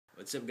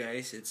What's up,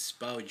 guys? It's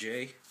Pao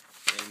J,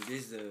 and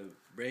this is the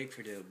break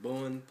for the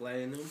Bowman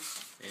Platinum,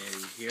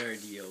 and here are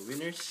the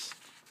winners.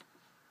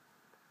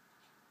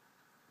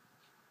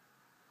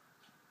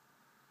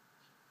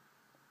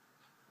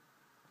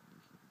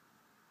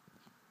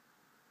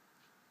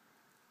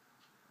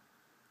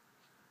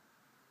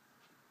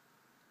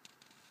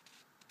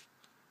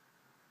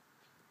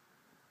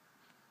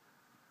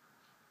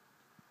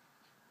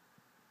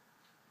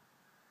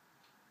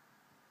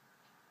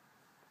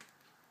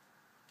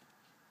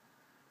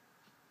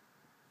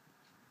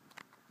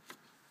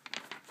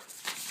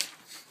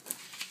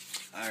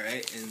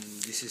 Alright, and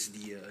this is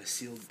the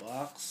sealed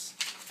box.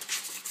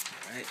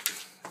 Alright,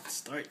 let's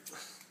start.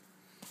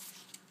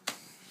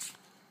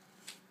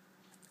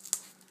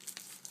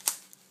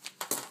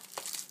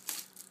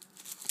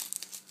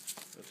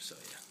 Oops, oh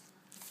yeah.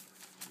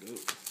 Go.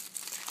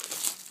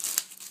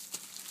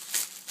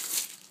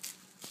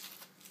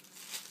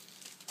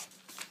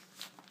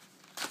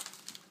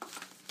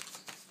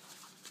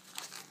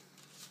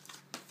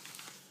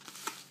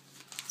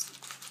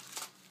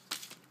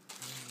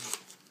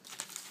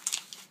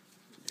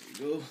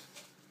 There you go.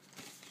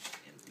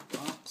 Empty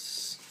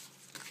box.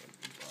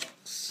 Empty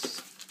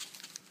box.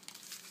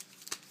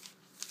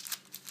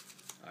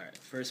 Alright,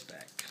 first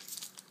pack.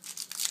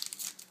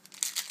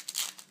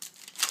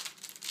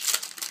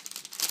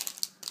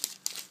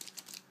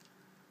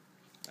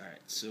 Alright,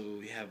 so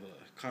we have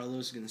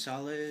Carlos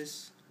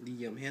Gonzalez,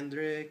 Liam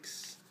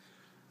Hendricks,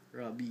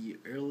 Robbie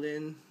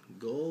Erlin,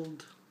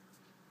 gold.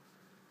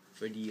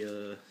 For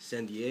the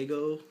San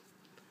Diego,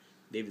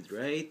 David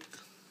Wright,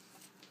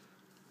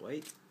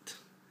 white,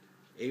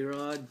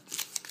 A-Rod.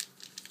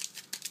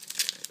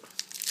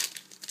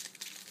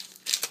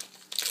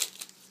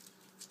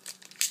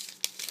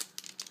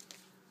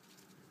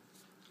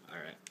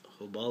 Alright,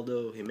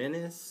 Jobaldo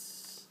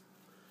Jimenez,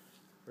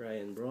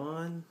 Ryan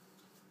Braun,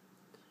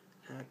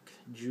 Hack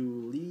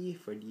Julie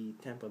for the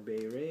Tampa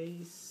Bay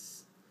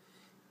Rays,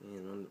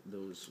 and on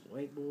those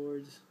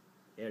whiteboards,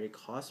 Eric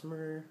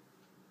Hosmer,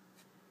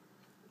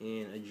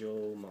 and a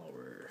Joe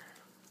Mauer.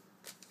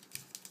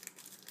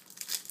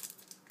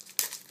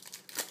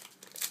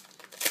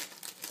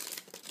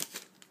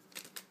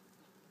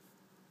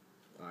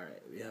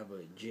 Alright, we have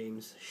a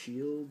James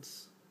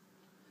Shields,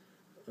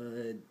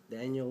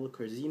 Daniel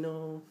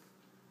Corzino,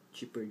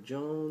 Chipper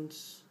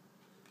Jones,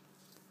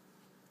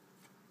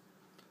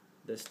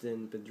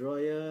 Dustin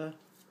Pedroia,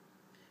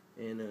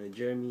 and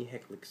Jeremy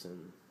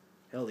Hellickson.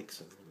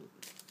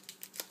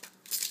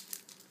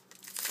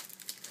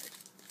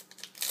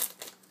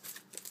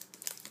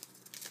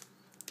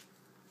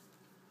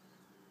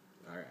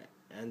 Alright,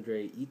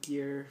 Andre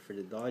Ethier for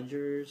the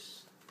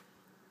Dodgers,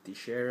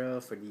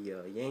 Teixeira for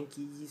the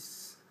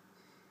Yankees,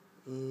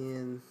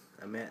 and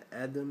Matt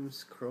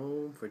Adams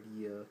Chrome for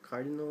the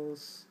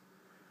Cardinals,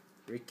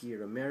 Ricky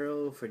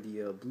Romero for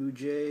the Blue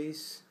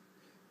Jays.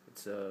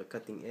 It's a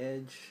cutting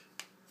edge,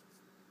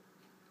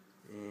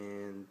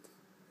 and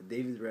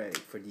David Wright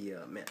for the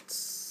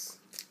Mets.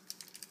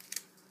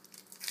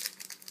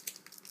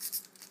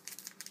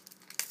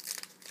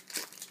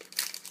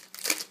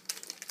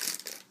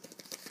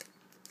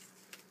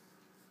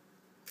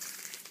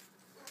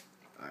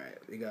 Alright,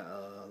 we got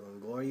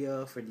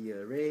Longoria for the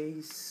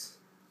Rays,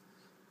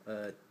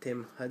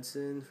 Tim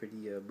Hudson for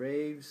the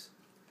Braves,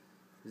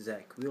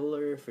 Zach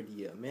Wheeler for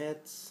the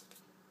Mets,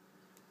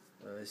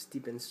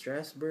 Stephen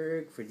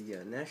Strasburg for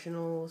the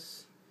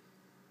Nationals,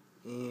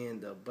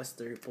 and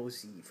Buster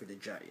Posey for the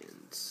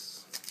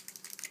Giants.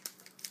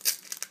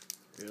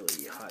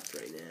 Really hot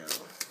right now.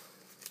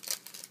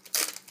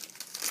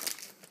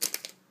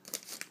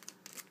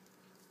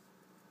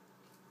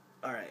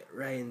 Alright,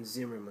 Ryan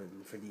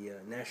Zimmerman for the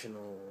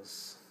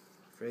Nationals,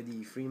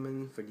 Freddie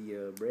Freeman for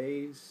the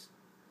Braves,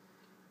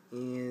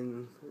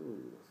 and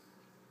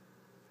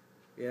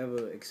we have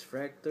a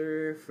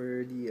X-Fractor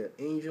for the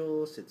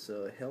Angels. It's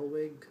a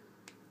Hellwig,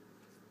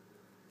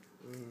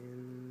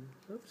 and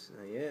oops,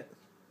 not yet.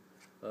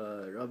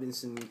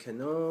 Robinson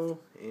Cano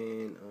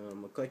and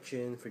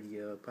McCutcheon for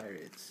the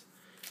Pirates.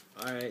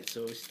 Alright,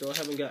 so we still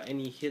haven't got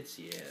any hits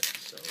yet,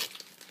 so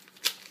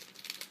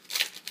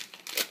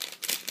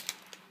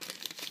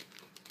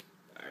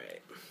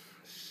alright.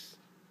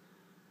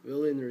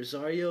 Willian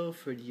Rosario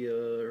for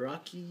the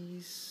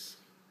Rockies,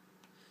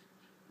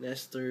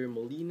 Nestor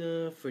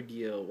Molina for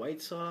the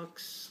White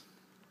Sox,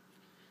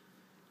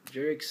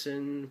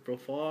 Jerickson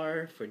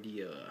Profar for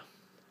the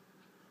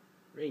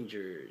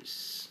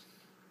Rangers.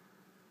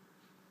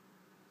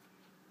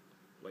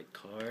 White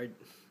card.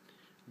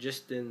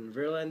 Justin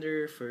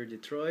Verlander for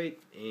Detroit,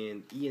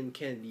 and Ian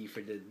Kennedy for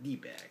the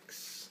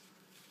D-backs.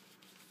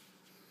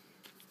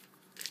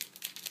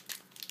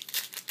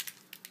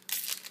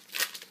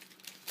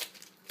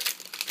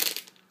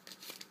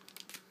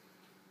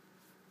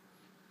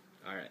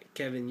 Alright,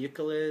 Kevin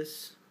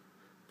Youkilis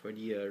for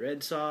the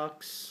Red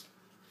Sox,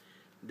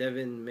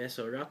 Devin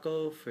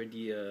Mesoraco for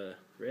the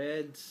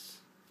Reds,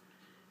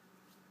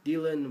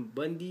 Dylan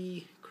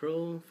Bundy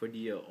Chrome for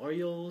the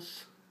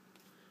Orioles,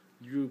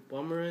 Drew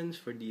Pomeranz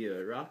for the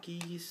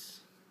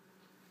Rockies,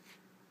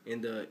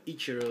 and the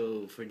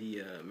Ichiro for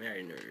the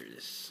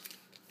Mariners.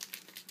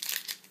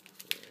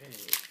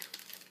 Alright.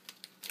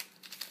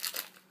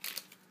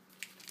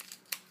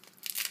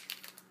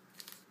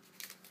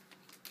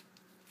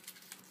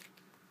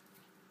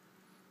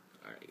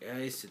 Alright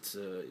guys, it's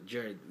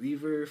Jared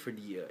Weaver for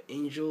the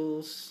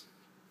Angels,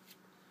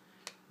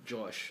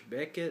 Josh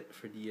Beckett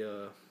for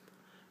the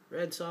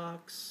Red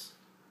Sox,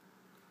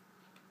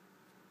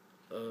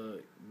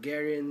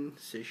 Garen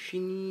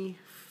Sashini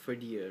for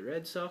the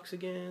Red Sox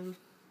again.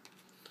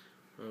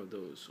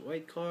 Those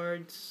white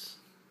cards.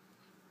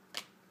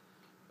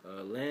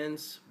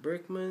 Lance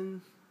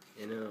Berkman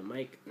and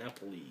Mike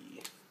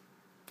Napoli.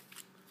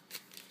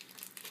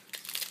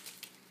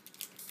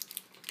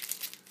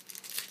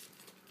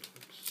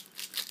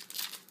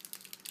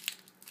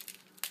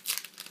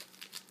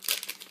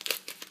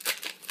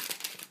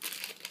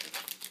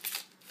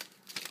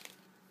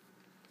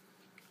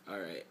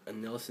 Alright, a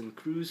Nelson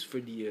Cruz for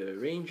the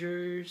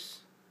Rangers,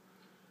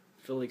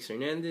 Felix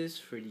Hernandez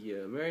for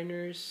the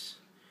Mariners,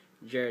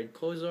 Jared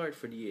Cozart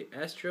for the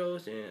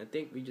Astros, and I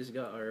think we just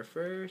got our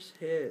first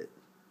hit.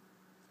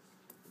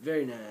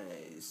 Very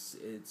nice.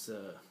 It's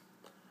a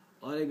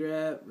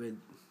autograph with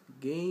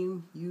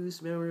game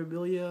use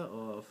memorabilia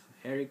of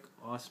Eric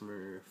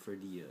Osmer for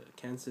the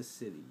Kansas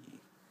City.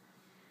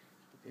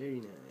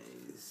 Very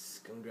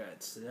nice.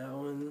 Congrats to that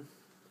one.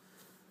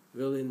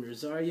 Willian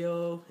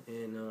Rosario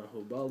and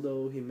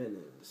Ubaldo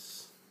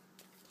Jimenez.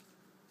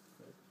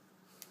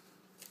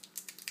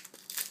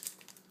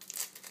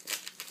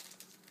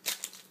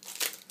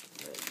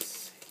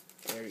 Nice.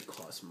 Eric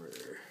Hosmer.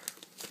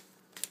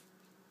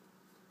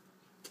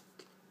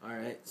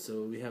 Alright,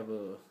 so we have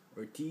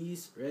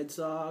Ortiz, Red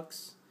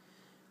Sox,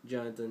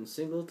 Jonathan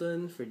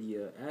Singleton for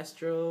the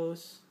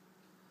Astros,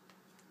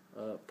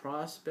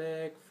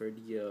 prospect for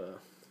the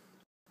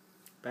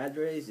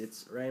Padres,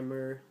 it's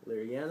Reimer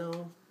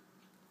Liriano.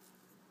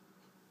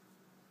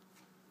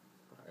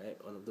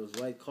 Alright, one of those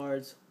white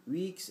cards.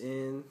 Weeks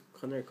and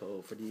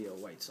Konerko for the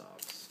White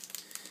Sox.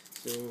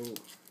 So,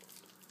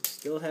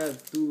 still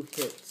have 2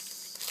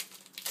 hits.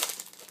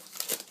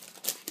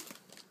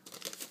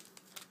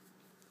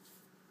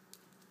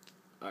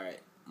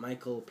 Alright,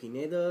 Michael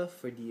Pineda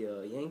for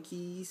the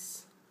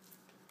Yankees.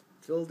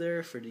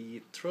 Fielder for the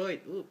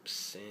Detroit.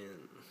 Oops.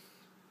 And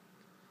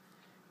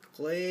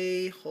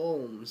Clay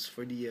Holmes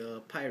for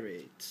the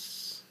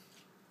Pirates.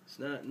 It's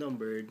not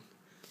numbered.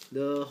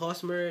 The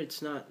Hosmer,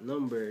 it's not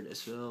numbered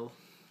as well.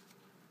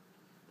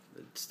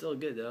 But it's still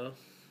good though.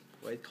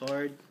 White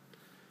card.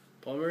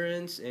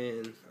 Pomeranz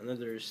and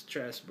another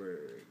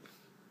Strasburg.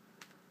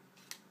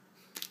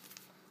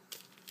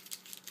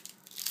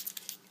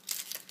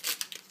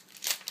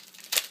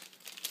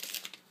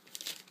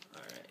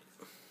 Alright.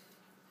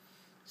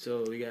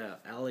 So we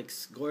got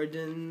Alex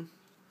Gordon,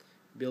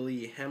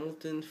 Billy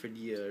Hamilton for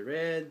the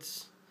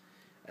Reds,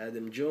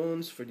 Adam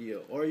Jones for the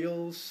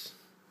Orioles.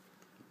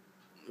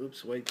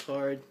 Oops, white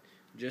card.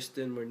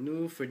 Justin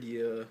Morneau for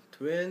the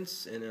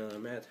Twins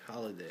and Matt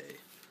Holliday.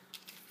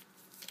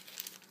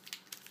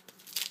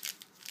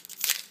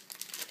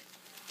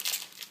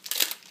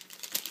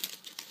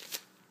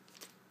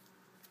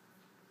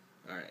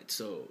 Alright,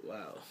 so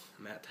wow,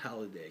 Matt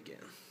Holliday again.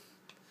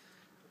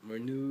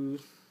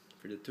 Morneau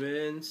for the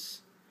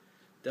Twins,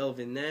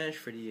 Delvin Nash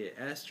for the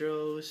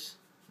Astros,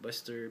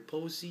 Buster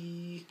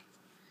Posey,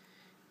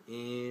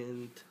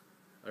 and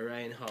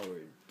Ryan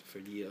Howard for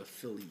the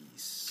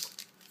Phillies.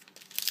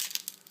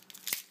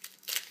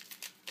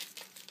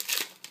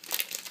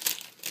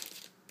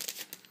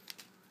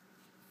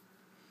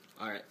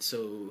 Alright,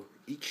 so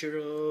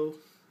Ichiro,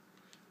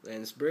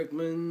 Lance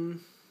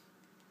Berkman,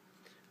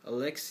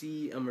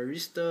 Alexi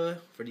Amarista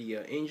for the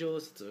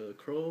Angels, it's a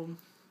chrome.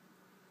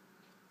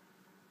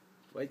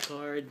 White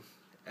card,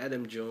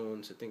 Adam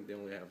Jones, I think they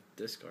only have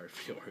this card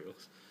for the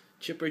Orioles.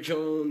 Chipper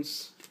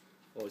Jones,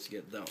 always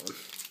get that one.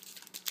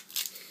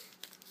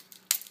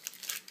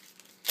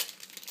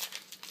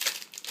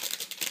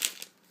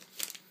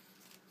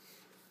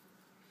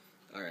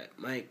 Alright,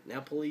 Mike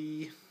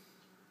Napoli,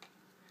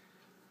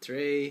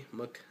 Trey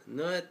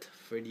McNutt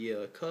for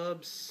the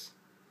Cubs,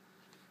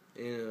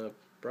 and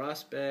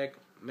prospect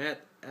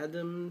Matt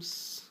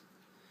Adams,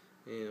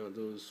 and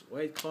those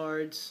white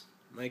cards,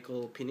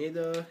 Michael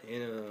Pineda,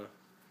 and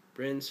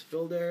Prince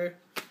Fielder,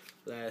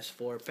 last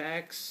 4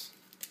 packs.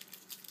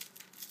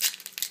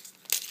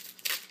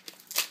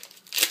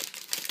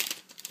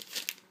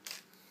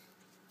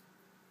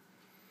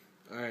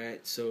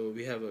 Alright, so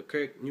we have a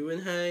Kirk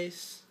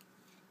Neuenhuis,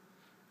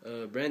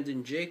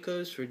 Brandon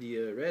Jacobs for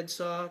the Red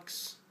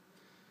Sox,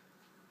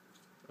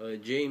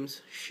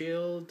 James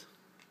Shield,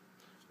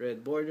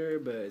 red border,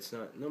 but it's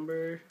not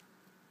numbered.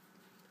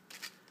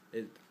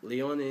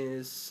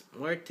 Leonis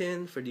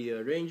Martin for the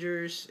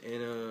Rangers,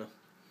 and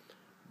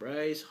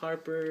Bryce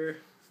Harper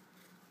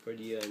for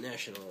the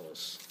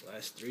Nationals.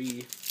 Last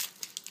 3.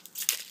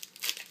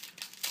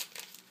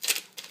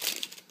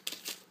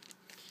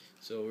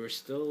 So we're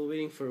still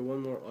waiting for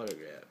one more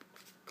autograph.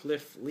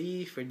 Cliff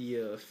Lee for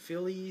the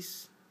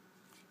Phillies.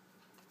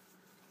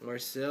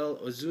 Marcel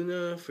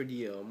Ozuna for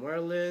the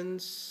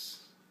Marlins.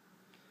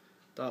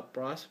 Top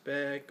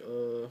prospect,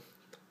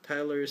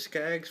 Tyler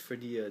Skaggs for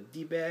the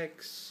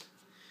D-backs.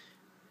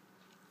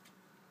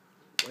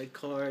 White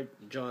card,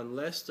 John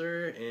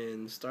Lester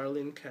and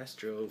Starlin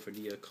Castro for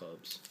the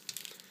Cubs.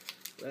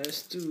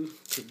 Last two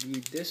could be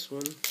this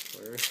one,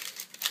 or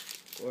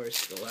of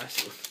course the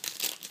last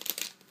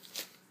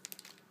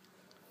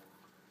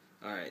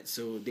one. Alright,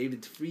 so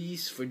David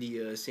Freese for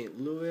the St.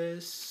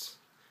 Louis.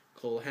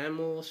 Cole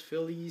Hamels,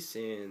 Phillies,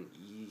 and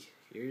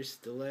here's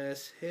the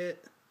last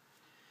hit.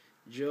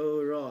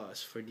 Joe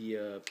Ross for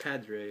the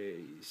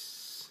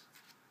Padres.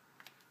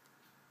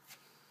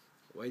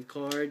 White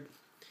card,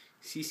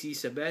 CC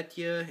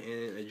Sabathia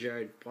and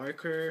Jared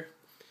Parker.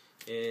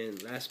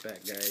 And last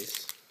pack,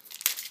 guys.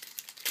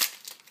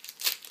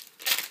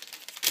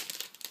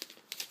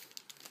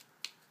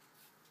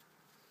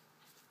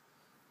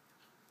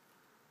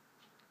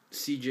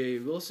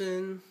 CJ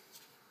Wilson,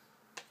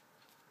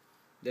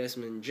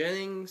 Desmond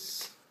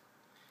Jennings,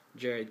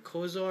 Jared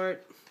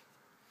Cozart,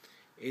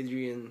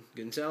 Adrian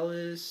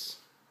Gonzalez,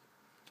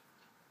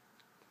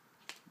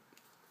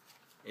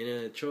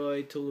 and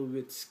Troy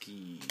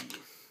Tulowitzki.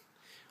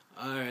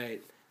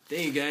 Alright,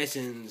 thank you guys,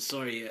 and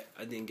sorry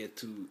I didn't get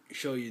to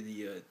show you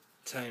the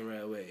time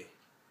right away.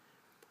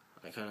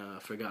 I kind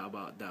of forgot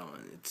about that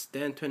one. It's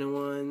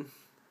 10/21,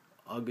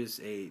 August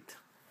 8th.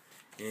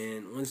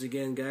 And once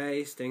again,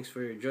 guys, thanks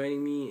for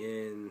joining me,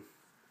 and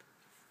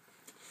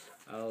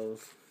I'll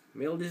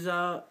mail this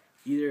out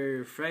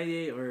either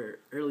Friday or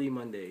early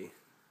Monday.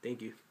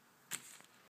 Thank you.